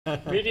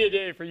Media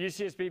day for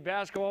UCSB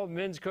basketball.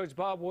 Men's coach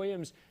Bob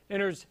Williams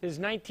enters his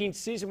 19th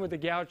season with the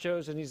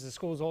Gauchos, and he's the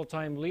school's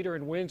all-time leader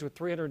in wins with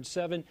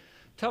 307.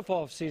 Tough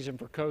off season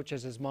for coach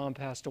as his mom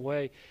passed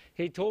away.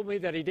 He told me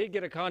that he did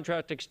get a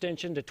contract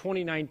extension to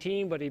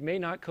 2019, but he may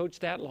not coach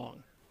that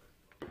long.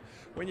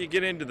 When you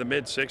get into the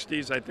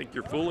mid-60s, I think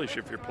you're foolish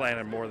if you're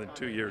planning more than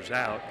 2 years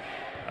out.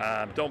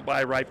 Don't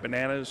buy ripe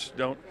bananas.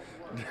 Don't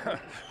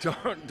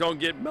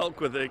get milk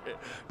with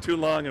too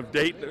long of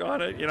date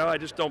on it. You know, I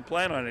just don't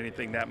plan on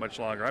anything that much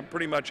longer. I'm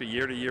pretty much a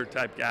year-to-year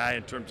type guy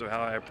in terms of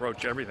how I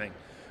approach everything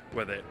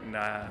with it. And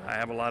I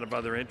have a lot of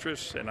other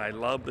interests, and I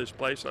love this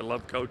place. I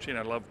love coaching.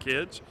 I love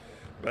kids.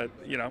 But,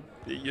 you know,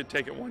 you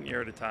take it 1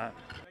 year at a time.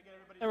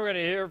 And we're going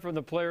to hear from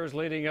the players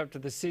leading up to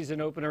the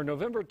season opener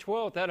November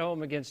 12th at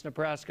home against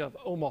Nebraska of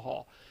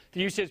Omaha.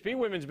 The UCSB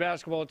women's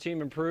basketball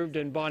team improved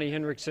in Bonnie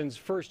Henrikson's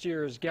first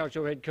year as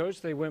Gaucho head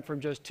coach. They went from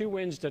just 2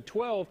 wins to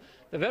 12.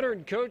 The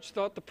veteran coach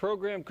thought the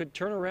program could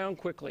turn around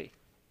quickly.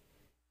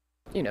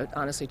 You know,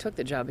 honestly took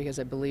the job because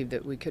I believed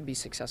that we could be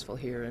successful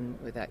here and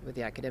with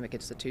the academic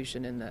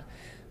institution and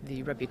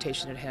the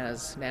reputation it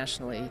has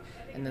nationally.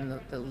 And then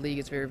the league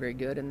is very, very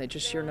good, and the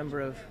just sheer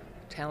number of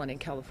talent in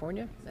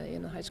California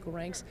in the high school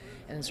ranks,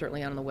 and then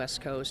certainly on the West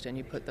Coast, and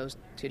you put those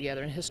two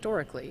together. And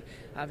historically,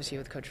 obviously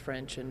with Coach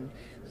French and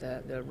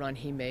the run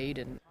he made.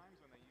 And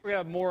we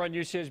have more on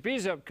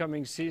UCSB's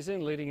upcoming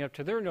season leading up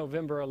to their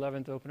November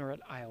 11th opener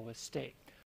at Iowa State.